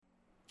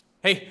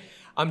Hey,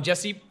 I'm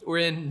Jesse. We're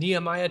in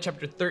Nehemiah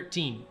chapter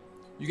 13.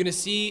 You're going to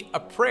see a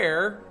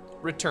prayer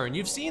return.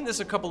 You've seen this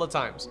a couple of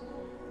times.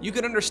 You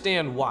can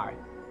understand why.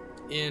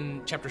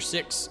 In chapter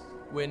 6,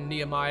 when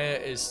Nehemiah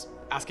is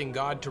asking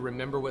God to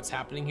remember what's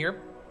happening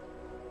here,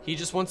 he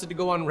just wants it to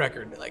go on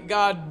record. Like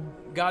God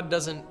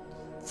doesn't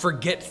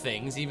forget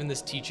things. Even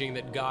this teaching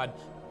that God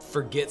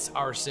forgets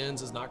our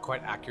sins is not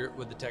quite accurate.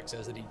 What the text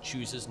says that he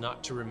chooses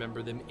not to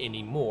remember them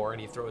anymore,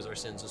 and he throws our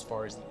sins as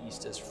far as the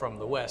east is from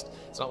the west.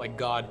 It's not like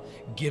God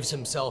gives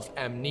himself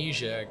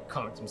amnesia,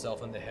 conks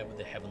himself in the head with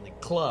a heavenly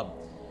club.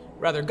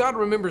 Rather, God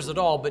remembers it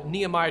all, but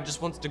Nehemiah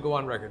just wants to go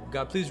on record.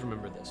 God, please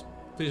remember this.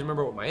 Please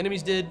remember what my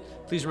enemies did.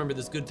 Please remember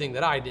this good thing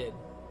that I did.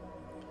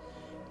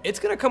 It's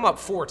going to come up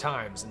 4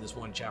 times in this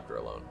one chapter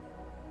alone.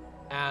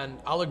 And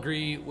I'll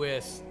agree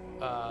with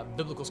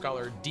biblical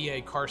scholar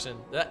D.A. Carson,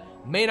 that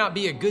may not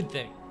be a good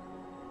thing.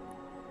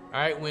 All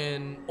right,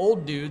 when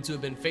old dudes who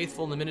have been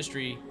faithful in the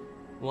ministry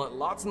want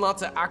lots and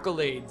lots of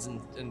accolades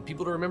and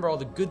people to remember all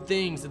the good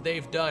things that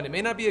they've done, it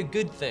may not be a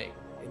good thing.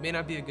 It may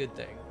not be a good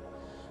thing.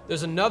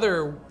 There's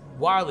another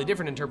wildly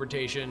different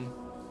interpretation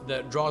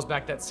that draws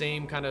back that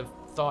same kind of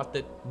thought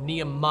that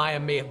Nehemiah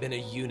may have been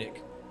a eunuch.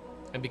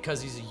 And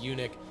because he's a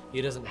eunuch,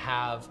 he doesn't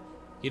have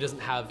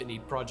any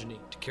progeny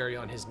to carry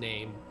on his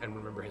name and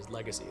remember his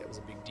legacy. That was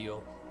a big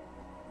deal.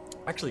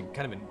 Actually,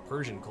 kind of in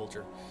Persian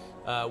culture.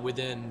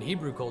 Within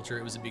Hebrew culture,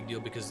 it was a big deal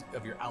because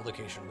of your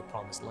allocation of the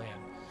promised land.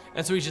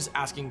 And so he's just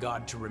asking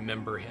God to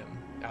remember him,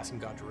 asking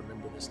God to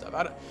remember this stuff.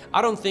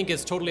 I don't think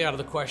it's totally out of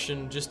the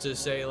question just to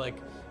say like,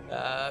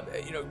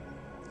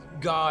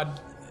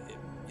 God,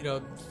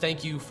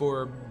 thank you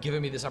for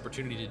giving me this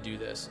opportunity to do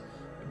this.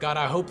 God,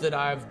 I hope that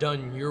I've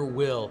done your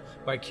will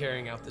by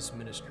carrying out this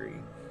ministry.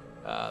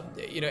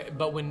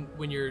 But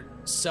when you're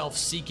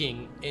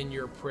self-seeking in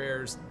your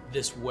prayers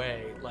this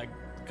way, like,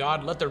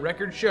 God, let the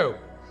record show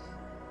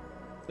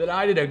that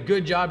I did a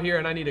good job here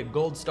and I need a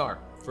gold star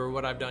for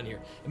what I've done here.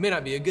 It may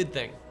not be a good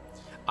thing.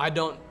 I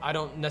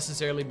don't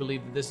necessarily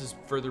believe that this is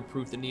further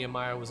proof that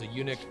Nehemiah was a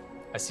eunuch.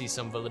 I see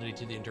some validity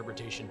to the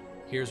interpretation.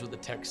 Here's what the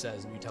text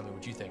says, and you tell me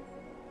what you think.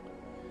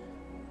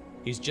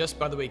 He's just,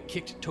 by the way,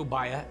 kicked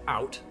Tobiah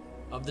out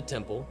of the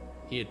temple.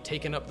 He had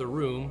taken up the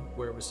room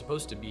where it was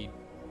supposed to be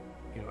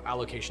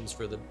allocations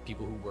for the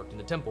people who worked in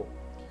the temple.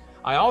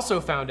 I also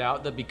found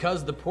out that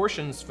because the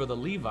portions for the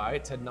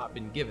Levites had not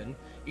been given,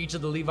 each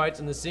of the Levites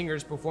and the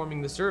singers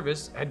performing the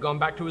service had gone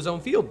back to his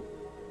own field.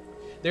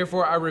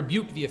 Therefore, I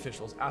rebuked the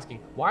officials, asking,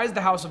 why has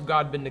the house of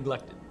God been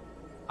neglected?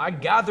 I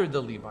gathered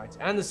the Levites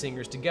and the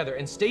singers together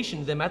and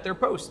stationed them at their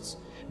posts.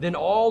 Then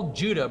all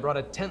Judah brought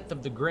 1/10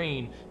 of the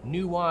grain,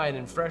 new wine,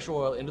 and fresh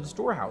oil into the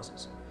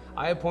storehouses.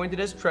 I appointed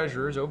as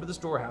treasurers over the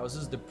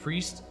storehouses the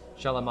priest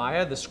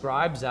Shelemiah, the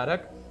scribe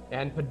Zadok,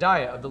 and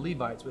Pedaiah of the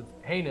Levites, with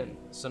Hanan,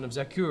 son of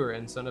Zakur,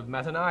 and son of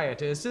Mattaniah,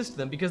 to assist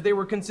them because they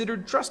were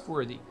considered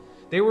trustworthy.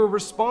 They were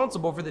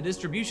responsible for the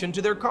distribution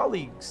to their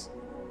colleagues.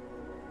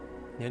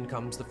 Then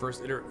comes the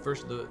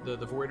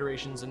the 4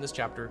 iterations in this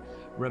chapter.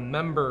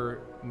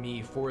 Remember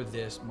me for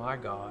this, my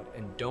God,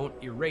 and don't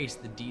erase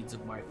the deeds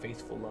of my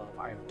faithful love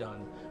I have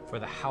done for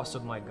the house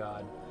of my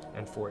God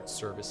and for its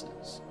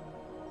services.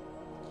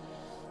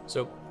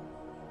 So,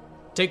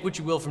 take what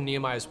you will from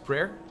Nehemiah's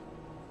prayer.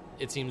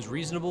 It seems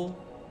reasonable,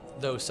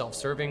 though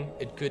self-serving.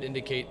 It could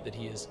indicate that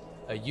he is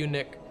a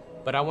eunuch,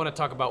 but I want to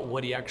talk about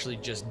what he actually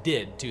just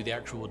did to the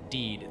actual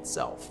deed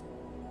itself.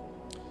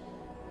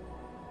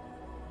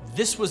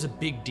 This was a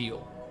big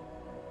deal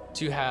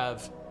to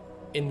have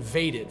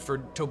invaded, for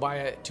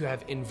Tobiah to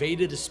have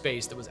invaded a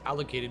space that was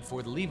allocated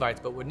for the Levites.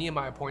 But what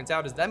Nehemiah points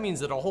out is that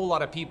means that a whole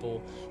lot of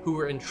people who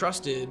were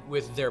entrusted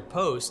with their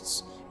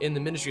posts in the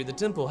ministry of the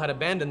temple had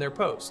abandoned their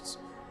posts.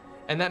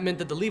 And that meant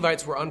that the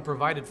Levites were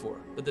unprovided for,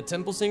 that the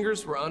temple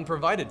singers were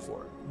unprovided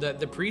for, that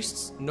the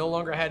priests no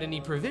longer had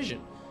any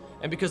provision.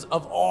 And because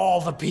of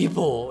all the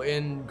people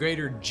in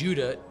greater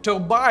Judah,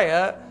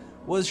 Tobiah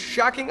was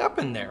shacking up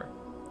in there.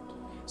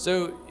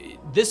 So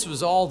this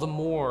was all the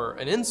more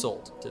an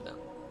insult to them.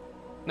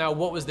 Now,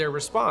 what was their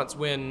response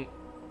when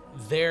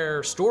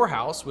their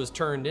storehouse was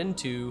turned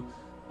into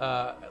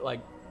a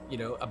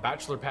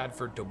bachelor pad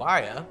for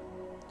Tobiah?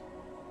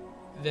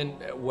 Then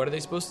what are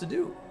they supposed to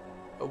do?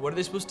 What are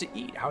they supposed to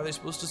eat? How are they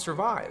supposed to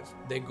survive?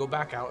 They go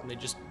back out and they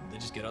just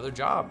get other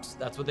jobs.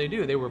 That's what they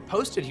do. They were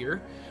posted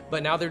here,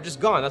 but now they're just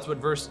gone. That's what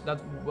verse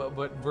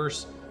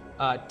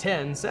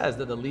 10 says,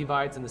 that the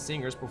Levites and the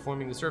singers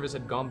performing the service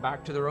had gone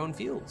back to their own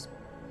fields.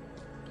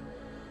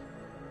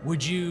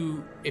 Would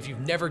you, if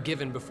you've never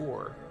given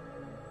before,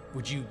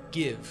 would you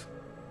give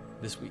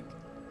this week?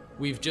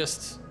 We've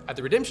just, at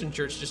the Redemption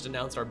Church, just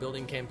announced our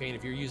building campaign.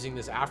 If you're using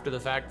this after the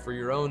fact for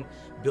your own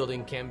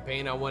building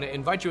campaign, I want to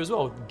invite you as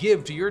well.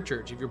 Give to your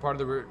church. If you're part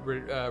of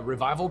the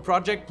revival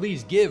project,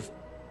 please give.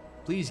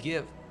 Please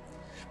give.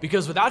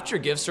 Because without your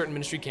gifts, certain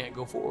ministry can't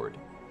go forward.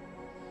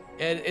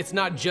 And it's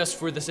not just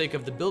for the sake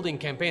of the building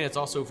campaign, it's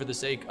also for the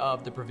sake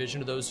of the provision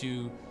of those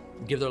who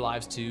give their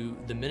lives to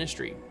the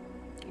ministry.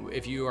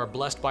 If you are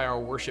blessed by our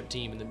worship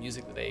team and the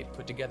music that they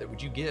put together,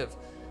 would you give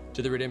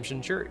to the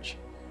Redemption Church?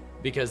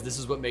 because this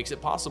is what makes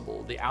it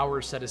possible. The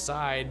hours set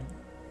aside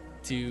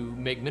to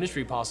make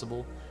ministry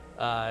possible,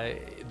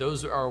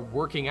 those are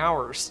working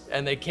hours,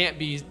 and they can't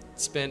be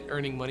spent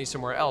earning money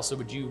somewhere else. So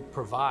would you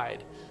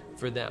provide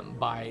for them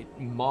by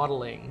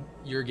modeling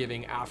your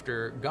giving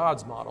after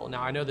God's model?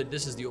 Now, I know that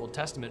this is the Old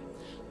Testament,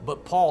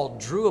 but Paul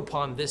drew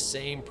upon this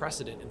same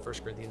precedent in 1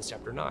 Corinthians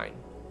chapter 9,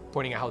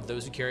 pointing out how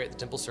those who carry out the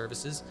temple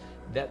services,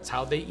 that's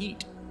how they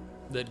eat.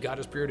 That God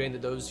has preordained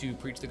that those who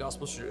preach the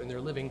gospel should earn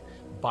their living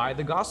by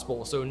the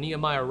gospel. So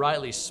Nehemiah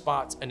rightly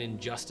spots an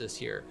injustice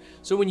here.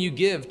 So when you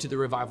give to the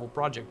Revival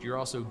Project, you're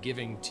also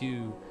giving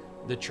to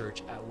the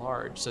church at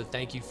large. So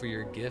thank you for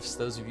your gifts.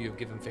 Those of you who have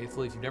given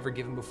faithfully, if you've never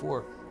given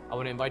before, I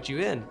want to invite you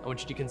in. I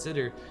want you to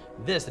consider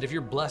this, that if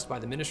you're blessed by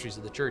the ministries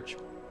of the church,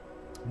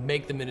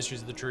 make the ministries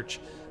of the church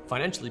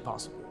financially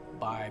possible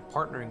by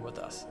partnering with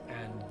us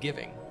and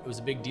giving. It was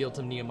a big deal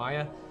to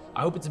Nehemiah.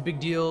 I hope it's a big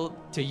deal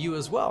to you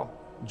as well.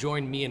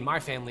 Join me and my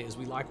family as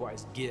we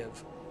likewise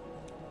give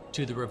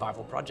to the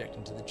Revival Project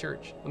and to the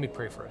church. Let me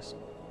pray for us.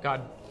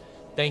 God,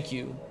 thank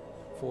you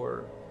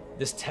for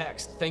this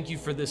text. Thank you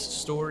for this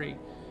story.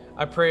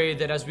 I pray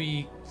that as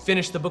we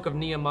finish the book of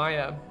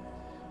Nehemiah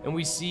and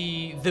we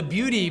see the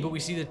beauty, but we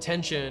see the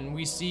tension,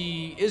 we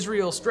see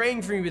Israel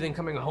straying from you, then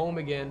coming home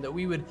again, that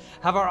we would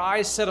have our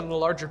eyes set on the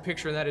larger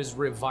picture, and that is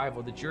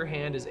revival, that your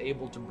hand is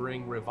able to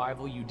bring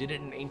revival. You did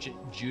it in ancient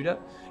Judah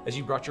as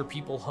you brought your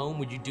people home.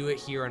 Would you do it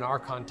here in our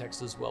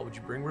context as well? Would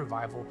you bring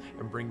revival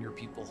and bring your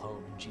people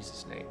home? In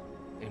Jesus' name,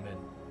 amen.